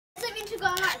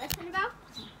going like this, Annabelle?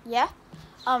 Yeah.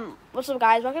 What's up,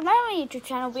 guys? Welcome back to my YouTube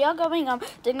channel. We are going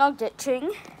ding dong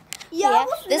ditching. Yeah.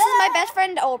 This is my best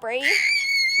friend Aubrey.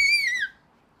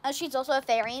 She's also a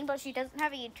fairying, but she doesn't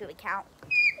have a YouTube account.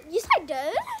 Yes, I do.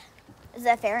 Is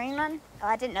there a fairying one? Oh,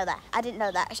 I didn't know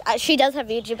that. She does have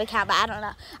a YouTube account, but I don't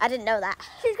know. I didn't know that.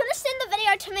 She's gonna send the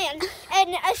video to me, and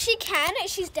if she can,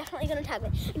 she's definitely gonna tag me.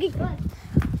 Okay, go on.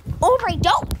 Aubrey,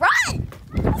 don't run!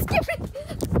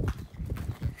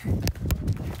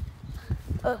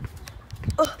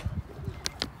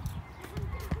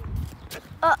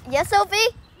 Yes,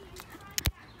 Sophie?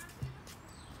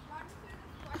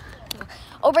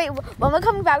 Aubrey, when we're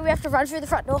coming back, we have to run through the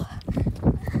front door.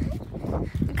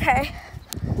 Okay.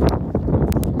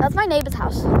 That's my neighbor's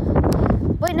house.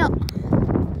 Wait, no.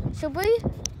 Should we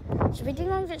ding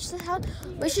dong ditch this house?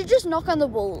 We should just knock on the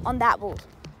wall, on that wall.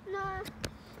 No.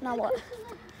 Now what?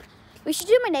 We should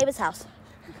do my neighbor's house.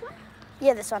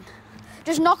 Yeah, this one.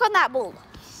 Just knock on that wall.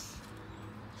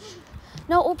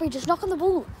 No, Aubrey, just knock on the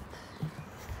wall.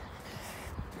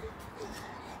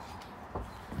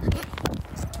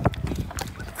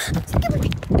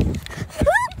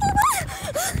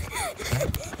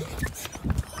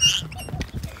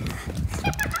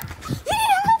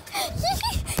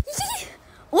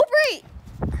 Aubrey!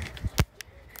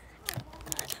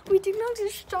 We ding dong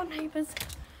ditch our neighbors.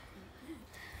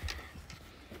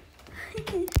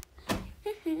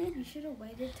 You should have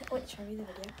waited to show me the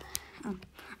video. I'm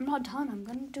not done. I'm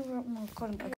going to do more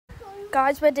recording.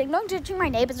 Guys, we're ding dong ditching my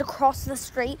neighbors across the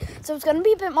street, so it's going to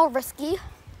be a bit more risky.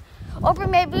 Or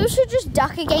maybe we should just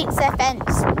duck against their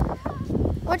fence.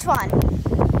 Which one?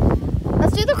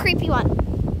 Let's do the creepy one.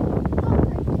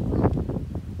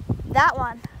 That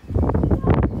one.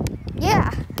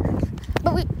 Yeah.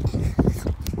 But we...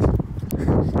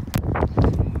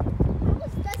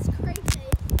 That's creepy.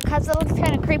 Because it looks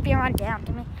kind of creepy and run down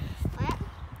to me. What?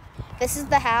 This is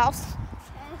the house.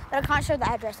 But I can't show the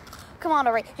address. Come on,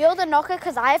 Aubrey. You're the knocker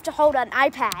because I have to hold an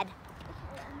iPad.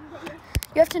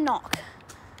 You have to knock.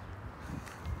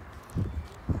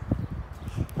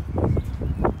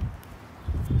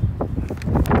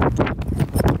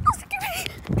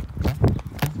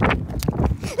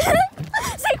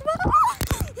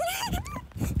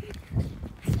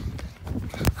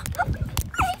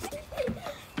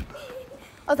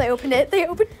 Oh, they opened it. They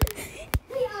opened it.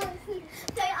 They answered.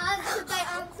 They answered.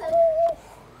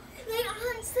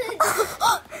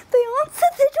 They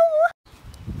answered the door.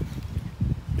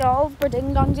 Y'all, we're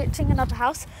ding dong ditching another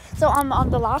house. So on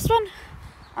the last one,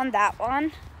 on that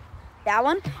one,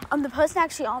 the person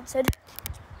actually answered.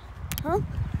 Huh?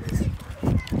 I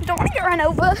don't want to get run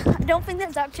over. I don't think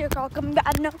there's actually a car coming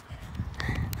back. No.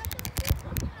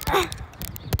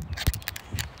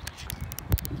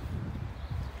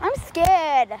 I'm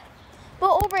scared. But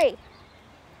Aubrey,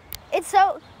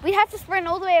 we have to sprint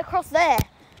all the way across there.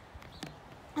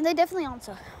 And they definitely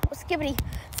answer. Oh, Skibbity.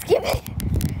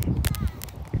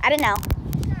 I don't know.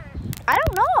 I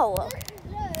don't know.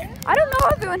 I don't know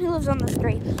everyone who lives on the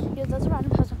street. Yeah, there's a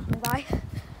random person coming by.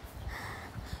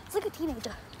 It's like a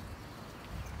teenager.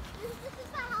 This is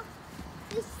the house.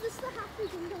 This is the house we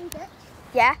ding dong ditch.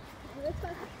 Yeah? Let's do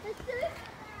it.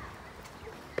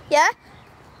 Yeah?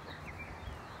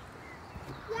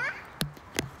 Yeah?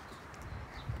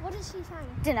 What is she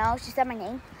saying? Don't know. She said my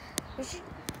name.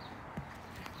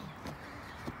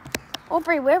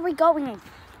 Aubrey, where are we going?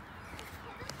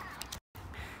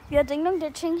 You're ding dong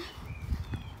ditching.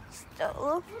 Still.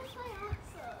 What if I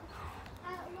answer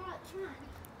at the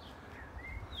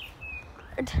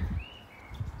right time?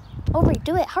 Aubrey,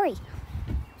 do it. Hurry.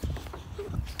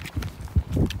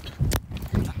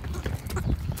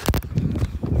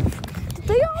 Did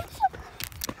they answer?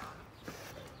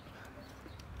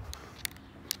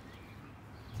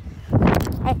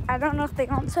 I don't know if they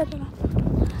answered or not.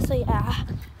 So yeah.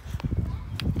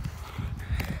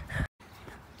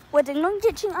 We're ding dong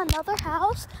ditching another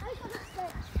house.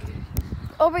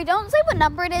 Aubrey, don't say what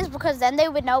number it is because then they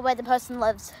would know where the person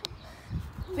lives.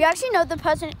 We actually know the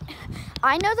person.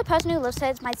 I know the person who lives there.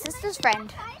 It's my sister's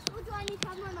friend. Or do I need to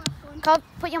have my mask on? Come,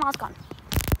 put your mask on.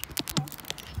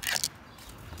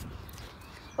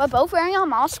 We're both wearing our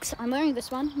masks. I'm wearing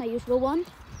this one, my usual one.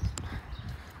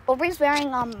 Aubrey's wearing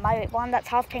my one that's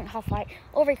half pink, half white.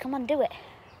 Aubrey, come on, do it.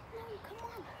 No, come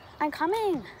on.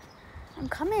 I'm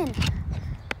coming.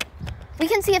 We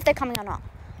can see if they're coming or not.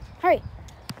 Hurry.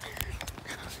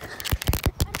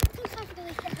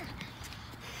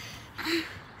 I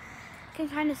can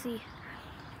kind of see.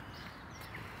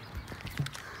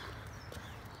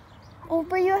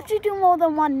 Aubrey, you have to do more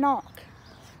than one knock.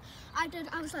 I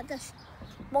was like this.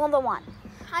 More than one.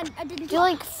 I didn't Do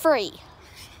like 3.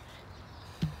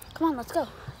 Come on, let's go.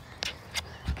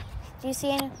 Do you see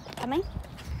any coming?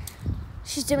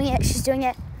 She's doing it. She's doing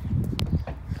it.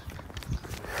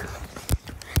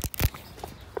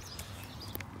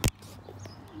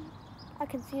 I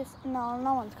can see us. No,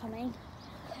 no one's coming.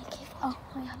 Oh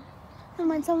my God. Never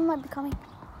mind, someone might be coming.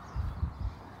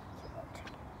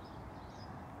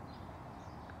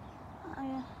 Oh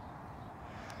yeah.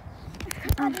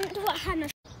 I didn't do what Hannah.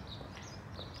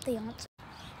 The aunt.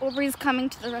 Aubrey's coming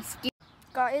to the rescue.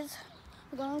 Guys,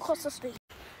 we're going across the street.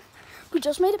 We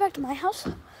just made it back to my house.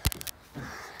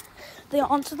 They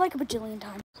answered like a bajillion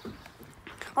times.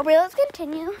 Aubrey, let's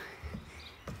continue.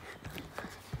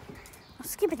 Oh,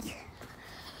 skippity.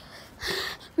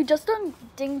 We just done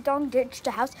ding dong ditched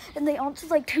a house and they answered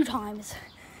like 2 times.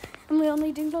 And we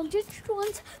only ding dong ditched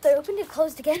once. They opened it,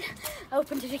 closed again,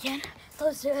 opened it again,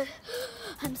 closed it.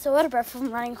 I'm so out of breath from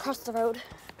running across the road.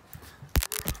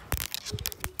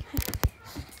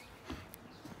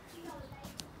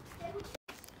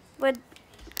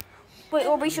 Wait,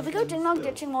 Aubrey, should we go ding dong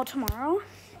ditching more tomorrow?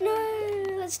 No,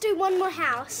 let's do one more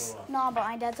house. No, but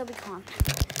my dad said we can't.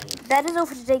 That is all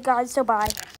for today, guys, so bye.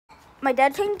 My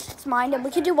dad changed his mind and we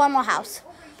can do one more house.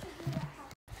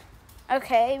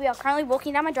 Okay, we are currently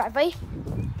walking down my driveway.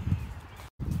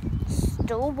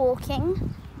 Still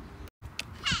walking.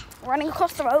 Running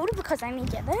across the road because I need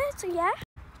to get there, so yeah.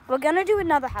 We're gonna do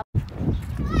another house.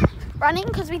 Running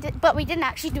because we didn't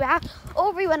actually do a house.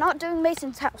 Aubrey, we're not doing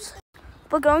Mason's house.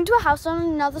 We're going to a house on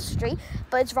another street,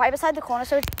 but it's right beside the corner,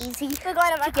 so it's easy We're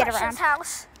going to my get around.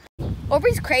 House.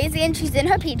 Aubrey's crazy and she's in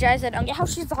her PJs. I don't get how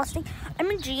she's exhausting. I'm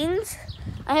in jeans.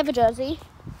 I have a jersey.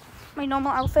 My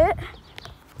normal outfit.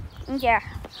 And yeah.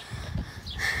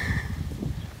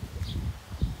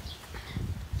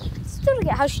 Still don't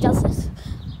get how she does this.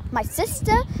 My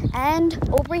sister and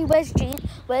Aubrey wears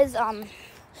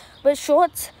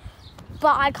shorts,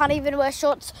 but I can't even wear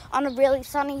shorts on a really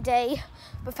sunny day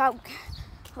without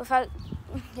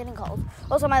getting cold.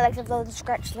 Also, my legs have loads of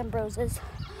scratches and bruises.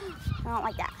 I don't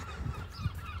like that.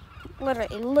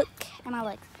 Literally, look at my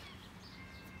legs.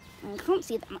 I can't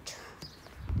see that much.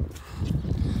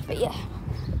 But yeah.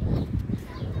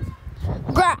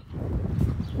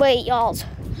 Wait, y'all,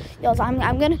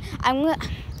 I'm gonna.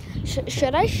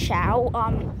 Should I shout?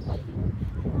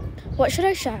 What should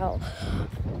I shout?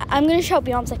 I'm gonna shout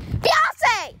Beyonce.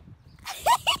 Beyonce!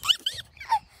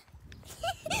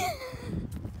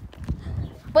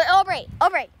 Wait, Aubrey,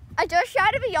 I just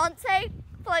shouted Beyonce.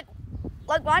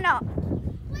 Like, why not?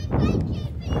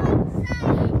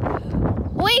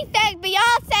 We thank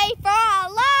Beyonce for our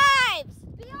lives.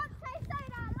 Beyonce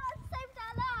saved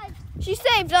our lives. She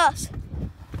saved us.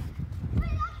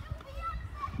 Wait,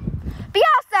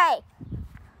 that's Beyonce.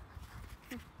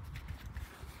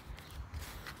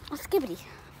 Oh, skibbity.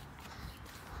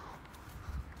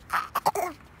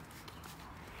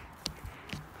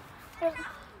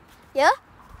 Yeah?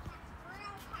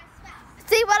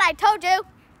 See what I told you?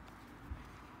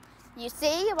 You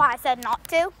see why I said not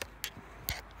to?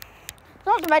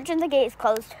 Not to mention the gate is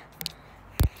closed.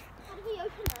 How do we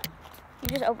open it? You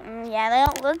just open. Yeah,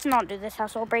 let's not do this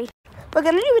house, Aubrey. We're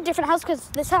gonna do a different house because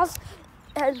this house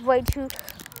is way too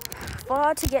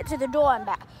far to get to the door and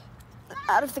back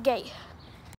out of the gate.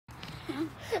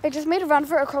 I just made a run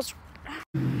for it across.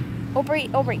 Aubrey,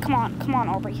 come on,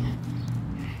 Aubrey.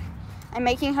 I'm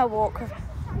making her walk.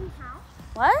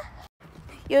 What?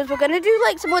 Yes, we're gonna do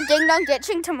like some more ding dong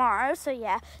ditching tomorrow. So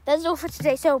yeah, that's all for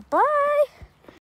today. So bye.